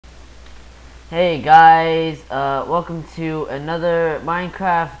Hey guys, welcome to another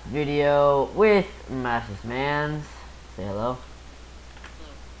Minecraft video with Master's Mans. Say hello.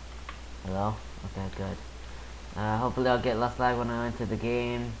 Hello. Okay, good. Hopefully I'll get less lag when I enter the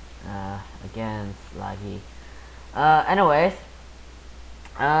game. Again, it's laggy. Anyways,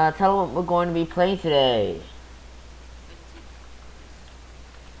 tell them what we're going to be playing today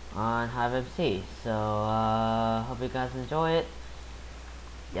on Hive MC. So, hope you guys enjoy it.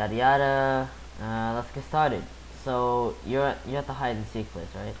 Yada yada. Let's get started. So you're at the hide and seek place,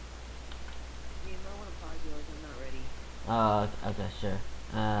 right? You might want to pause yours. I'm not ready. Okay, sure.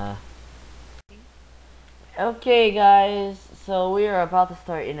 Okay, guys. So we are about to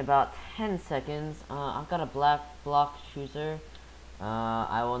start in about 10 seconds. I've got a black block chooser.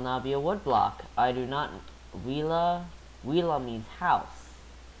 I will now be a wood block. I do not. Willa means house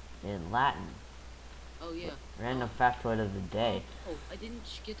in Latin. Oh yeah. Random factoid of the day. Oh, I didn't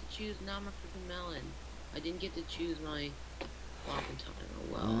get to choose. Now I'm a freaking melon. I didn't get to choose my block in time.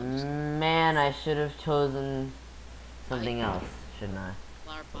 Oh well. Man, I should have chosen something else, shouldn't I?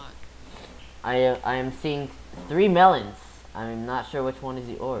 Flower pot. I am seeing 3 melons. I'm not sure which one is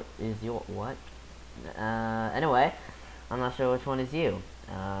your what? Anyway, I'm not sure which one is you.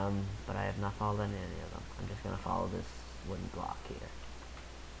 But I have not followed any of them. I'm just gonna follow this wooden block here.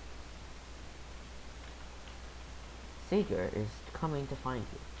 Seeker is coming to find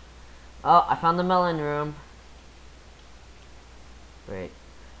you. Oh, I found the melon room. Great.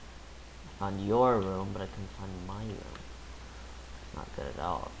 I found your room, but I couldn't find my room. Not good at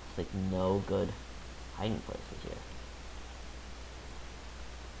all. It's like no good hiding places here.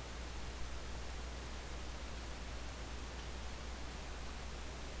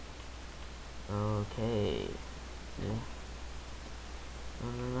 Okay. Yeah.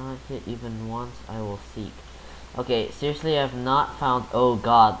 I'm not hit even once. I will seek. Okay, seriously, I have not found. Oh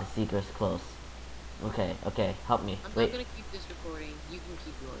God, the seeker is close. Okay, help me. I'm Wait. not gonna keep this recording. You can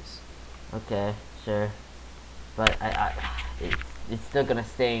keep yours. Okay, sure. But it's still gonna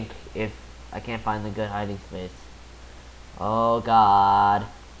stink if I can't find the good hiding space. Oh God.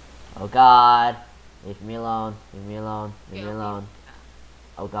 Oh God. Leave me alone. Leave me alone. Leave me alone.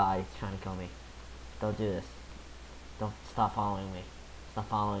 Oh God, he's trying to kill me. Don't do this. Don't stop following me. Stop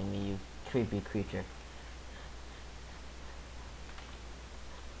following me, you creepy creature.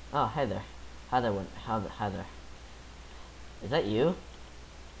 Oh, Heather. Heather. Is that you?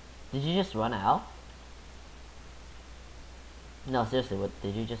 Did you just run out? No, seriously, what?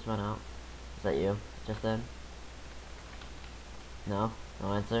 Did you just run out? Is that you? Just then? No?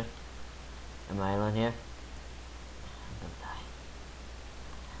 No answer? Am I alone here? I'm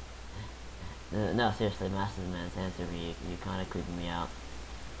gonna die. No, seriously, Master's Man's answer me. You kinda creeping me out.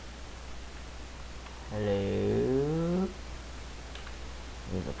 Hello?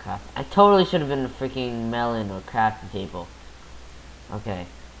 There's a craft. I totally should have been a freaking melon or crafting table. Okay.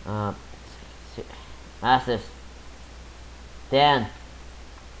 Masters. Dan.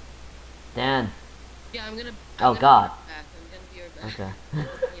 Yeah, I'm gonna. Oh God. I'm gonna be right back. Okay.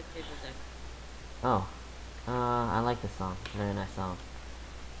 Oh. I like this song. Very nice song.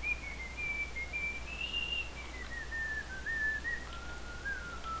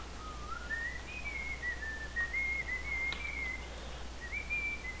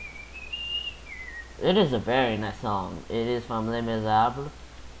 It is a very nice song. It is from Les Miserables.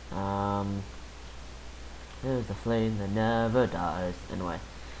 There's a flame that never dies. Anyway.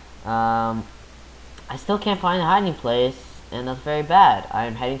 I still can't find a hiding place, and that's very bad.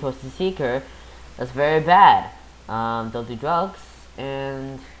 I'm heading towards the Seeker. That's very bad. Don't do drugs,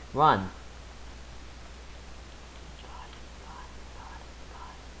 and run.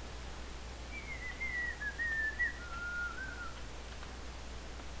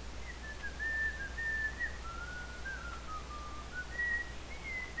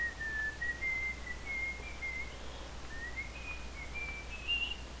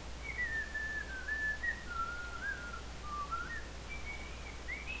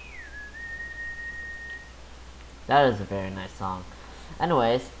 That is a very nice song.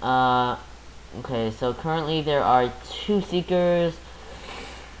 Anyways, okay, so currently there are 2 Seekers.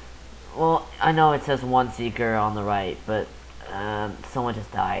 Well, I know it says 1 Seeker on the right, but someone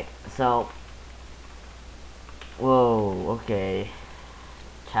just died. So, whoa, okay.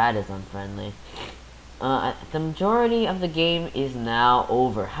 Chat is unfriendly. The majority of the game is now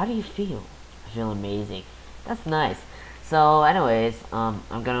over. How do you feel? I feel amazing. That's nice. So, anyways,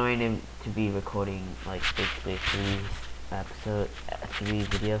 I'm going to be recording like basically 3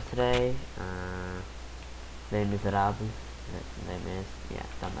 videos today. Les Miserables. Yeah,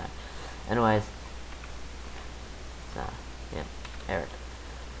 done that. Anyways, so yeah, Eric.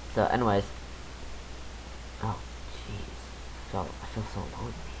 So, anyways, Oh, jeez. I feel so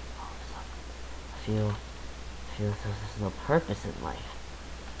lonely all of a sudden. I feel there's no purpose in life.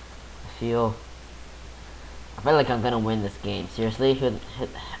 I feel like I'm gonna win this game. Seriously,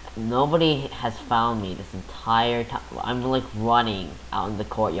 nobody has found me this entire time. I'm like running out in the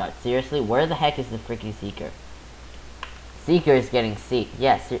courtyard. Seriously, where the heck is the freaking Seeker? Seeker is getting seeked.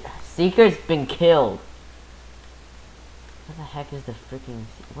 Yes, Seeker's been killed. Where the heck is the freaking...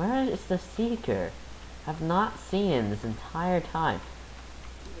 Where is the Seeker? I've not seen him this entire time.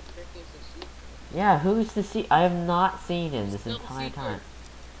 Yeah, who's the Seeker? I have not seen him this entire time.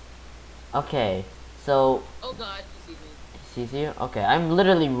 Okay, so... Oh god, he sees me. He sees you? Okay, I'm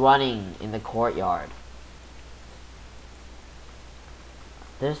literally running in the courtyard.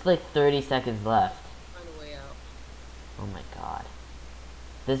 There's like 30 seconds left. Find a way out. Oh my god.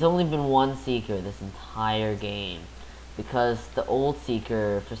 There's only been one Seeker this entire game. Because the old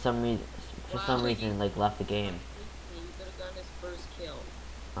Seeker, for some reason, like, left the game. He could have gotten his first kill.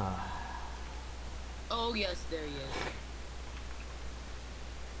 Oh yes, there he is.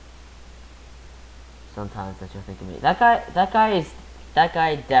 Sometimes that you're thinking me. That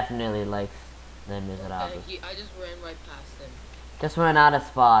guy definitely likes Les Miserables. I just ran right past him. Just ran out of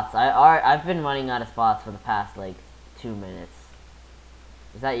spots. I've been running out of spots for the past like 2 minutes.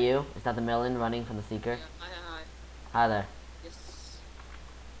 Is that you? Is that the Melon running from the Seeker? Yeah, hi. Hi there. Yes.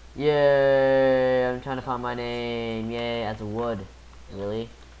 Yay! I'm trying to find my name. Yay! As a wood. Really?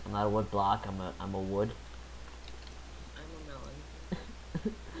 I'm not a wood block. I'm a wood. I'm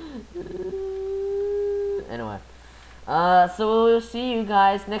a melon. Anyway, so we'll see you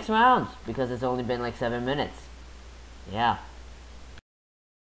guys next round because it's only been like 7 minutes. Yeah.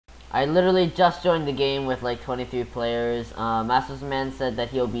 I literally just joined the game with like 23 players. Mastersman said that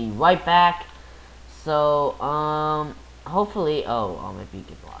he'll be right back. So, hopefully, oh, my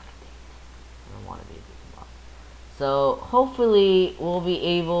beacon block. I don't want to be a beacon block. So, hopefully, we'll be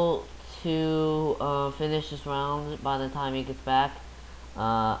able to finish this round by the time he gets back.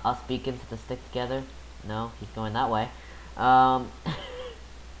 Us beacons to stick together. No, he's going that way. We're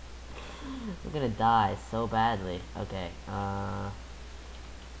gonna die so badly. Okay,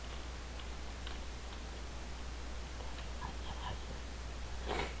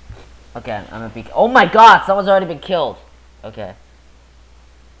 okay, I'm a beacon. Oh my god, someone's already been killed. Okay.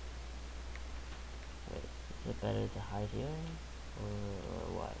 Wait, is it better to hide here? Or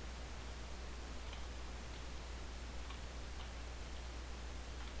what?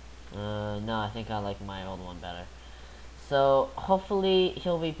 No, I think I like my old one better. So, hopefully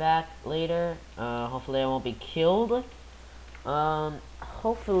he'll be back later. Hopefully I won't be killed.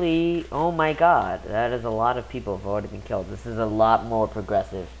 Hopefully... Oh my god, that is a lot of people who've already been killed. This is a lot more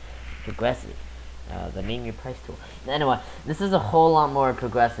progressive. The name your price tool. Anyway, this is a whole lot more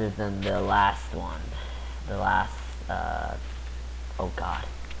progressive than the last one. The last, oh god.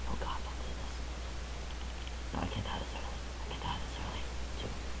 Oh god, don't do this. No, I can't die this early. I can't die this early.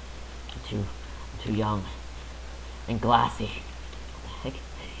 I'm too young. And glassy. What the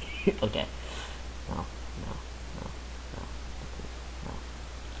heck? Okay. No.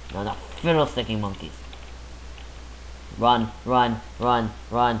 No, fiddle-sticking monkeys. Run. You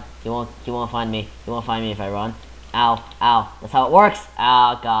won't find me. You won't find me if I run. Ow. That's how it works.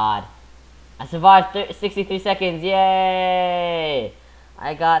 Oh, God. I survived 63 seconds. Yay!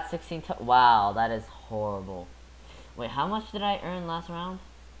 I got 16 wow, that is horrible. Wait, how much did I earn last round?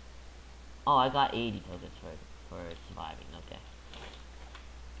 Oh, I got 80 tokens for surviving. Okay.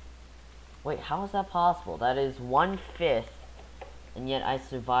 Wait, how is that possible? That is 1/5, and yet I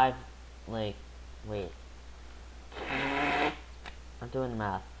survived, like, wait. I'm doing the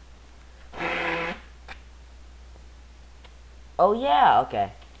math. Oh yeah,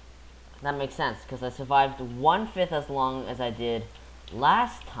 okay. That makes sense, because I survived 1/5 as long as I did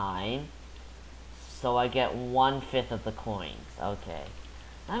last time, so I get 1/5 of the coins. Okay.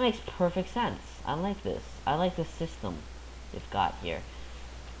 That makes perfect sense. I like this. I like the system they've got here.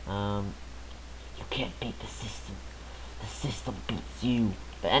 You can't beat the system. The system beats you.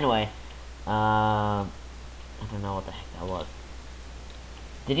 But anyway, I don't know what the heck that was.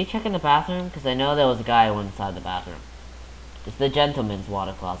 Did he check in the bathroom? Because I know there was a guy who went inside the bathroom. It's the gentleman's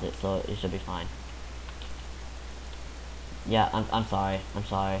water closet, so it should be fine. Yeah, I'm sorry.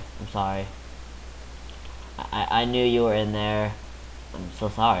 I knew you were in there. I'm so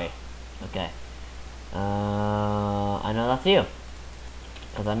sorry. Okay. I know that's you.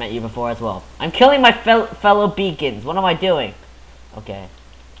 Because I met you before as well. I'm killing my fellow beacons. What am I doing? Okay.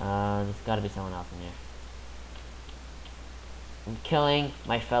 There's gotta be someone else in here. I'm killing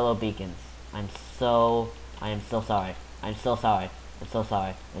my fellow beacons. I am so sorry. I'm so sorry.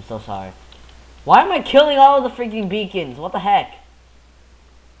 Why am I killing all of the freaking beacons? What the heck?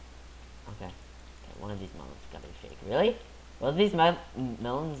 Okay. One of these melons gotta be fake. Really? Well, these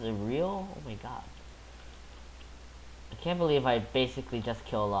melons are real? Oh my god. I can't believe I basically just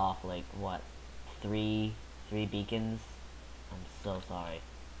killed off, like, what? Three beacons? I'm so sorry.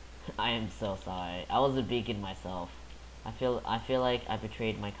 I am so sorry. I was a beacon myself. I feel like I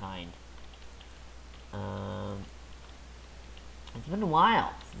betrayed my kind. It's been a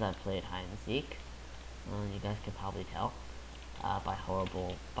while since I've played hide and seek. You guys could probably tell by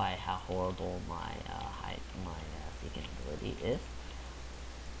how horrible my seeking ability is.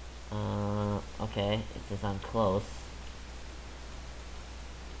 Okay, it says I'm close.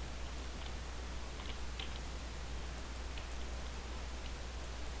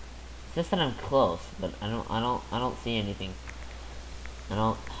 It's just that I'm close, but I don't see anything.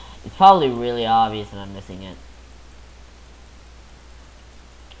 It's probably really obvious and I'm missing it.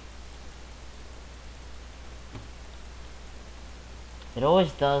 It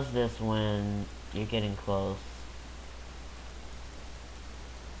always does this when you're getting close.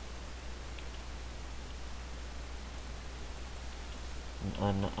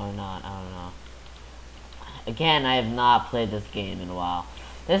 Or not, I don't know. Again, I have not played this game in a while.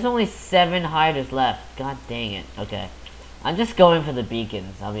 There's only 7 hiders left. God dang it. Okay. I'm just going for the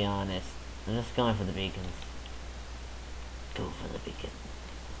beacons, I'll be honest. I'm just going for the beacons. Go for the beacon.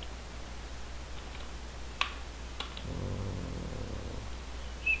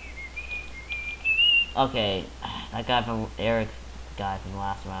 Okay. That guy from Eric guy from the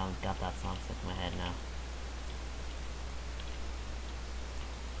last round got that song stuck in my head now.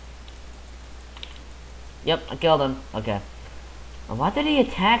 Yep, I killed him. Okay. Why did he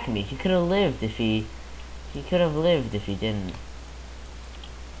attack me? He could have lived if he could have lived if he didn't.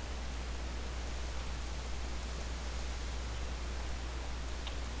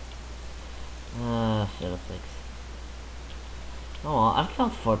 Fiddlesticks. Oh well, I've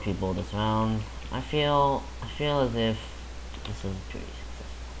killed 4 people this round. I feel as if this is pretty successful.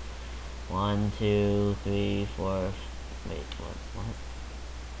 1, 2, 3, 4. Wait, what?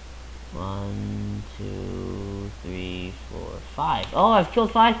 1, 2, 3, 4, 5. Oh, I've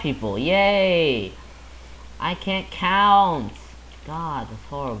killed 5 people. Yay! I can't count. God, that's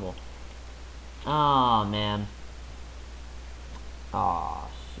horrible. Oh man. Oh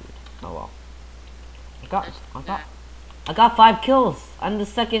shoot. Oh well. I got 5 kills. I'm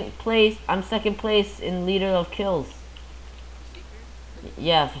second place in leader of kills. Seeker?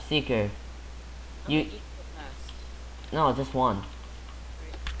 Yeah, for Seeker. You You no, just 1.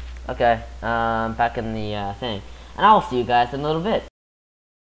 Okay, back in the thing. And I'll see you guys in a little bit.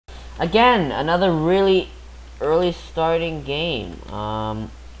 Again, another really early starting game.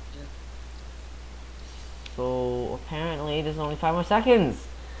 So apparently there's only 5 more seconds.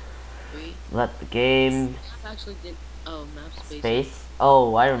 Wait. Let the game Map actually did. Oh, map space.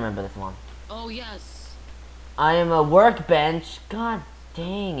 Oh, I remember this one. Oh yes. I am a workbench. God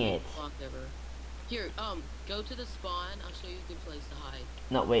dang it. Block ever. Here, go to the spawn. I'll show you a good place to hide.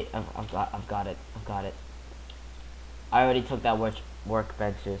 No, wait. I've got it. I've got it. I already took that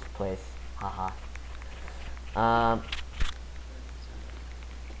workbench's place. Haha. I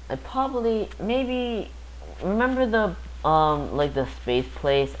probably maybe remember the like the space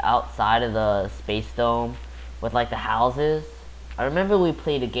place outside of the space dome with like the houses. I remember we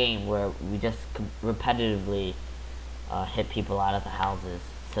played a game where we just repetitively hit people out of the houses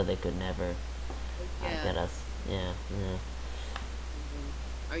so they could never get us. Yeah.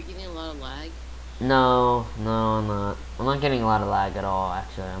 Are you getting a lot of lag? No, I'm not. I'm not getting a lot of lag at all.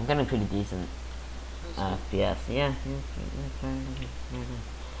 Actually, I'm getting pretty decent FPS. Yeah.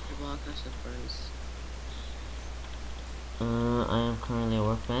 The block has to furnace. I am currently a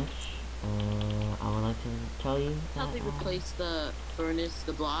workbench. I would like to tell you How that they replaced the furnace,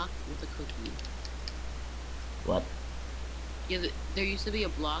 the block, with a cookie. what? Yeah, there used to be a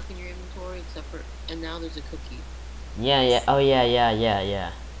block in your inventory, except for, and now there's a cookie. Yeah. Oh yeah. They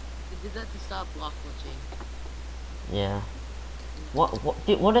did that to stop block glitching. Yeah.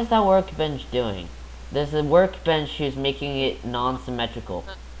 What is that workbench doing? There's a workbench who's making it non-symmetrical.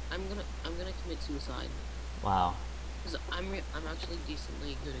 I'm gonna commit suicide. Wow. Cause I'm actually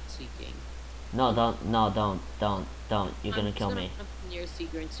decently good at seeking. No, don't. You're gonna kill me. I'm gonna come near a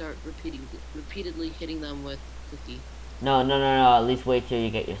seeker and start repeatedly hitting them with cookie. No. At least wait till you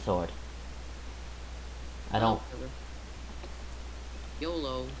get your sword. I don't. Whatever.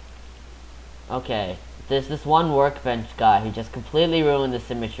 YOLO. Okay. There's this one workbench guy who just completely ruined the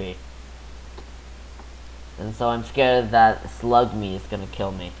symmetry. And so I'm scared that Slug Me is gonna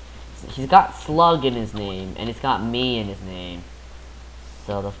kill me. He's got Slug in his name, and he's got me in his name.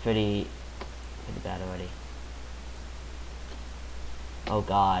 So that's pretty pretty bad already. Oh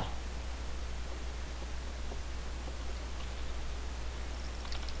god.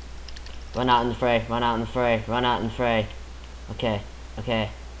 Run out in the fray, run out in the fray, run out in the fray. Okay, okay,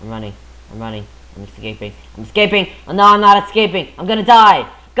 I'm running, I'm escaping, Oh, no, I'm not escaping, I'm gonna die!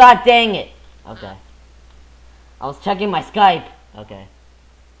 God dang it! Okay. I was checking my Skype. Okay.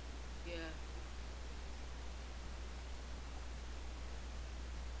 Yeah.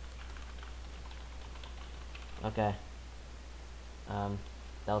 Okay.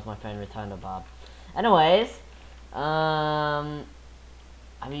 That was my friend Retando Bob. Anyways, have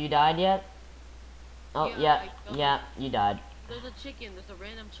you died yet? Oh, Yeah, yeah, you died. There's a chicken. There's a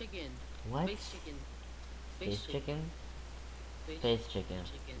random chicken. What? Space chicken. Space chicken? Space chicken.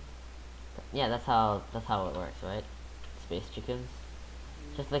 chicken. Yeah, that's how it works, right? Space chickens.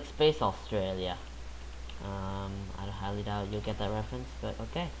 Just like Space Australia. I highly doubt you'll get that reference, but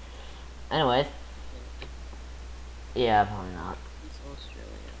okay. Anyways. Yeah, probably not. It's Australia.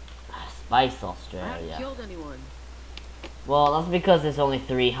 Spice I Australia. haven't killed anyone. Well, that's because there's only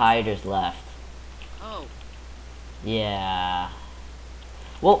 3 hiders left. Oh. Yeah.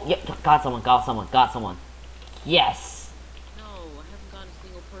 Well, yeah, got someone. Yes! No, I haven't gotten a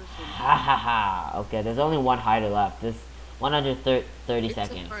single person. Ha ha ha. Okay, there's only 1 hider left. This 130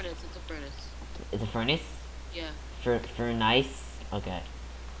 seconds. It's a furnace. It's a furnace. It's a furnace? Yeah. Furnace? Okay.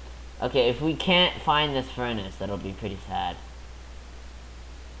 Okay, if we can't find this furnace, that'll be pretty sad.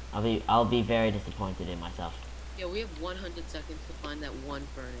 I'll be very disappointed in myself. Yeah, we have 100 seconds to find that one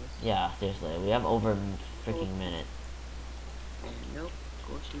furnace. Yeah, seriously, we have over a freaking minute. Nope.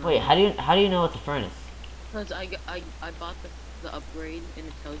 Wait, how do you know it's a furnace? Because I bought the upgrade and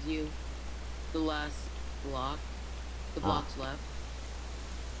it tells you the last block, the blocks left.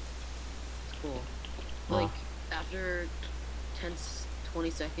 It's cool. Like after 20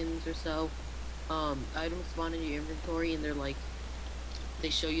 seconds or so, items spawn in your inventory and they're like, they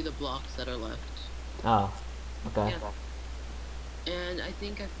show you the blocks that are left. Oh, okay. Yeah. And I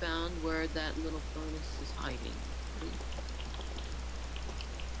think I found where that little furnace is hiding.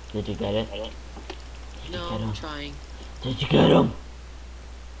 Did you get it? No, I'm trying. Did you get him?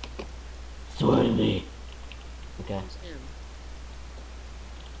 Swear to me. Okay. Where's him?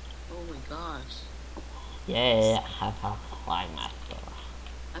 Oh my gosh. Yeah, have flying master.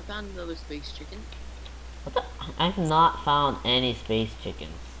 I found another space chicken. What the? I've not found any space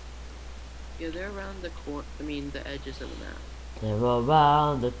chickens. Yeah, they're around the the edges of the map. They're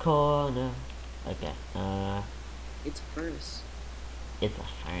around the corner. Okay, It's a furnace. it's a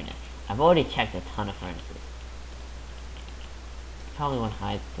furnace. I've already checked a ton of furnaces. Probably one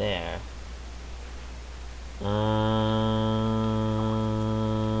hide there.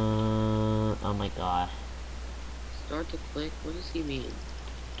 Oh my god. Start to click? What does he mean?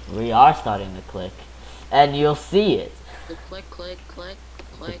 We are starting to click. And you'll see it. The click, click, click,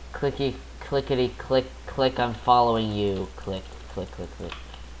 click. Clicky, clickety, click, click, I'm following you. Click, click, click, click.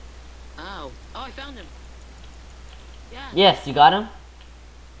 Oh. Oh, I found him. Yeah. Yes, you got him?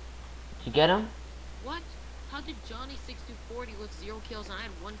 Did you get him? What? How did Johnny 6240 with 0 kills and I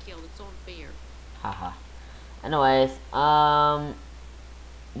had 1 kill? That's so unfair. Haha. Anyways,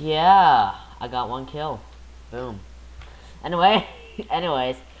 yeah, I got 1 kill. Boom. Anyway,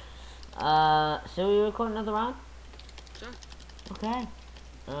 anyways, should we record another round? Sure. Okay.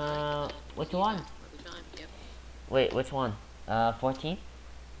 Which one? Yep. Wait, which one? 14?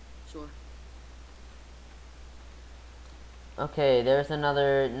 Sure. Okay, there's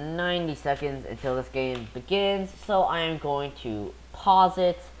another 90 seconds until this game begins, so I am going to pause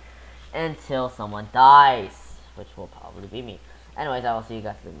it until someone dies, which will probably be me. Anyways, I will see you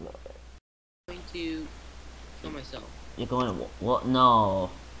guys in a little bit. I'm going to kill myself. You're going to what? No.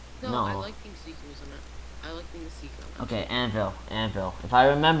 No, I like being secret. I like being the secret. Okay, Anvil. If I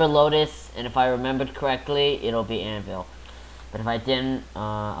remember Lotus, and if I remembered correctly, it'll be Anvil. But if I didn't,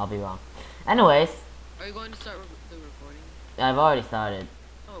 I'll be wrong. Anyways. Are you going to start the recording? I've already started.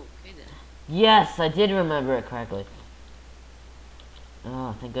 Oh, okay then. Yes, I did remember it correctly.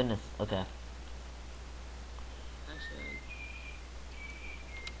 Oh, thank goodness. Okay. Actually,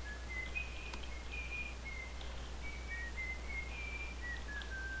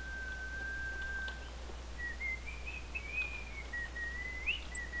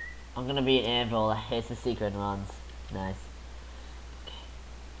 I'm gonna be an Anvil that hits the secret runs. Nice. Okay.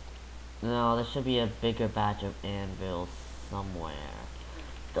 No, there should be a bigger batch of anvils somewhere.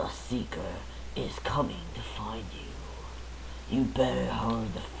 The Seeker is coming to find you. You better hurry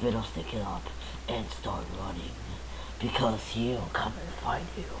the fiddlestick up and start running, because he'll come and find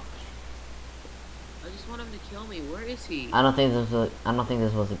you. I just want him to kill me. Where is he? I don't think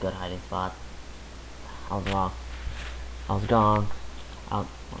this was a good hiding spot. I was wrong. I was wrong.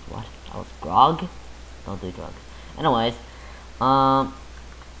 What? I was grog? Don't do drugs. Anyways, oh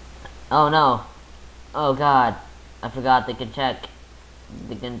no. Oh god. I forgot they can check.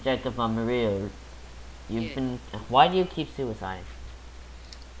 They can check if I'm real. You've been. Why do you keep suiciding?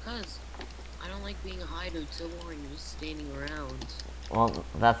 Cause I don't like being a hider. It's so boring just standing around. Well,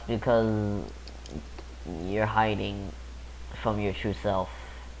 that's because you're hiding from your true self.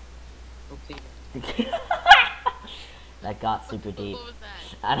 Okay. That got super deep. What was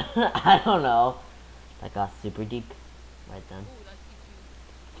that? I don't know. That got super deep. Right then. Oh, that's the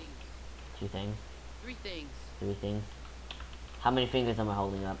two things. Two things. Three things. Three things. How many fingers am I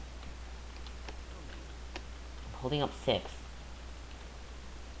holding up? I'm holding up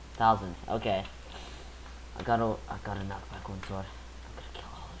 6,000. Okay. I gotta knock back one sword. I'm gonna kill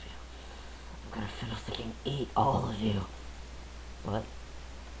all of you. I'm gonna fiddlesticking eat all of you. What?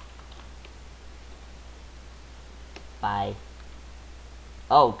 Bye.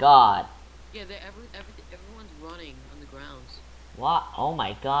 Oh god. Yeah, everyone's running on the ground. What? Oh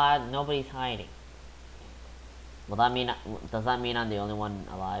my god, nobody's hiding. Will that mean, does that mean I'm the only one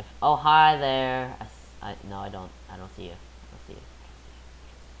alive? Oh, hi there. No, I don't see you. I don't see you.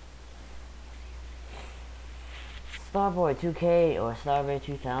 Starboy 2K or Starboy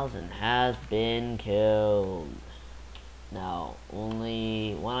 2000 has been killed. Now,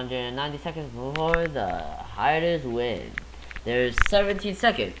 only 190 seconds before the hiders win. There's 17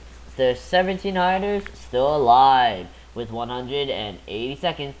 seconds. There's 17 hiders still alive with 180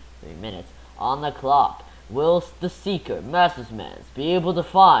 seconds, 3 minutes, on the clock. Will the Seeker, Master's Mans, be able to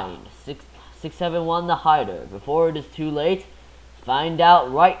find 671 the hider before it is too late? Find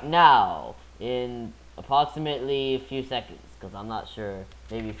out right now in approximately a few seconds, because I'm not sure.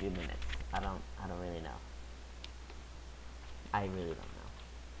 Maybe a few minutes. I don't really know. I really don't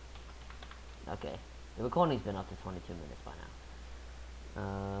know. Okay, the recording's been up to 22 minutes by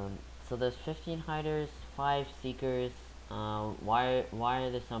now. So there's 15 hiders, 5 seekers. Why are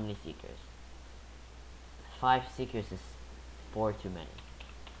there so many seekers? 5 seekers is 4 too many.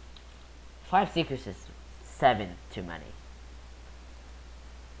 5 seekers is 7 too many.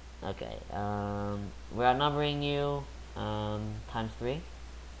 Okay, we're outnumbering you, times 3.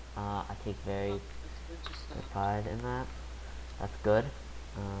 I take very pride in that. That's good.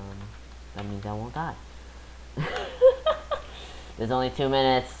 That means I won't die. There's only 2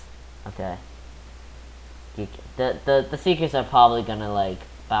 minutes. Okay. The seekers are probably gonna like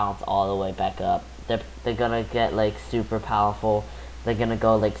bounce all the way back up. They're gonna get like super powerful. They're gonna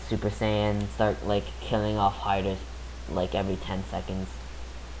go like Super Saiyan, start like killing off hiders like every 10 seconds.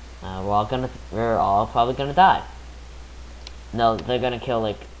 We're all probably gonna die. No, they're gonna kill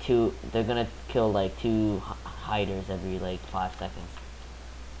like 2. They're gonna kill like 2 hiders every like 5 seconds.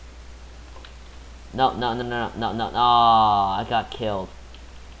 No. Oh, I got killed.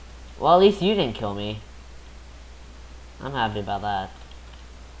 Well, at least you didn't kill me. I'm happy about that.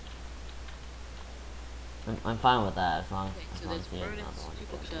 I'm fine with that as long as there's you're furnace, not the one 2 who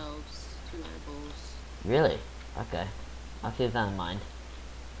killed me. bookshelves, 2 apples. Really? Okay. I'll keep that in mind.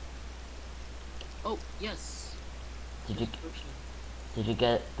 Oh, yes. Did you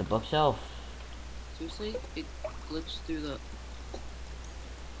get the bookshelf? Seriously? It glitched through the...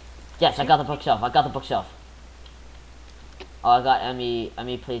 Yes, I got the bookshelf. I got the bookshelf. Oh, I got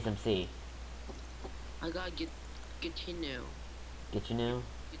Emmy plays MC. I got Continue. Get you new?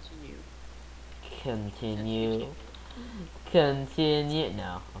 Continue. Continue.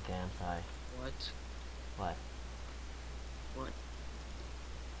 No. Okay, I'm sorry. What? What?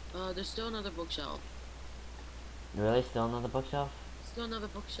 There's still another bookshelf. Really? Still another bookshelf? Still another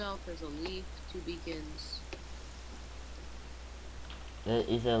bookshelf. There's a leaf, 2 beacons. There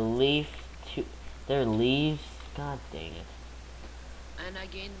is a leaf. There are leaves? God dang it. And I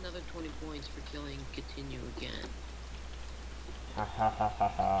gained another 20 points for killing Continue again. Ha ha ha ha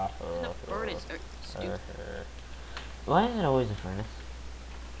ha. And a furnace. Stupid. Why is it always a furnace?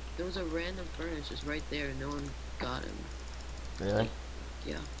 There was a random furnace just right there and no one got him. Really?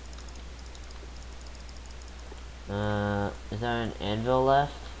 Yeah. Is there an anvil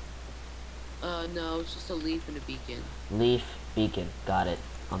left? No, it's just a leaf and a beacon. Leaf, beacon. Got it.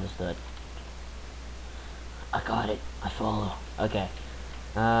 Understood. I got it. I follow. Okay.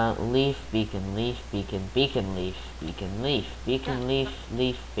 Leaf, beacon, beacon, leaf, beacon, leaf,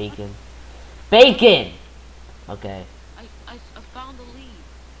 leaf, beacon. Bacon! Okay. I found the leaf.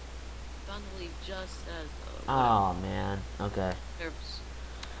 Found the leaf just as... Oh, man. Okay. Herbs.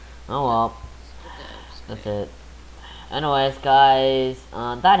 Oh, well. That's That's it. Anyways, guys,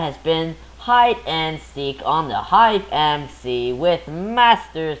 that has been Hide and Seek on the Hive MC with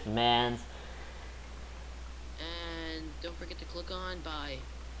Master's Mans. don't forget to click on buy.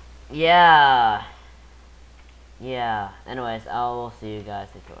 Yeah. Yeah. Anyways, I will see you guys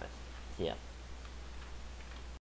afterwards. See ya.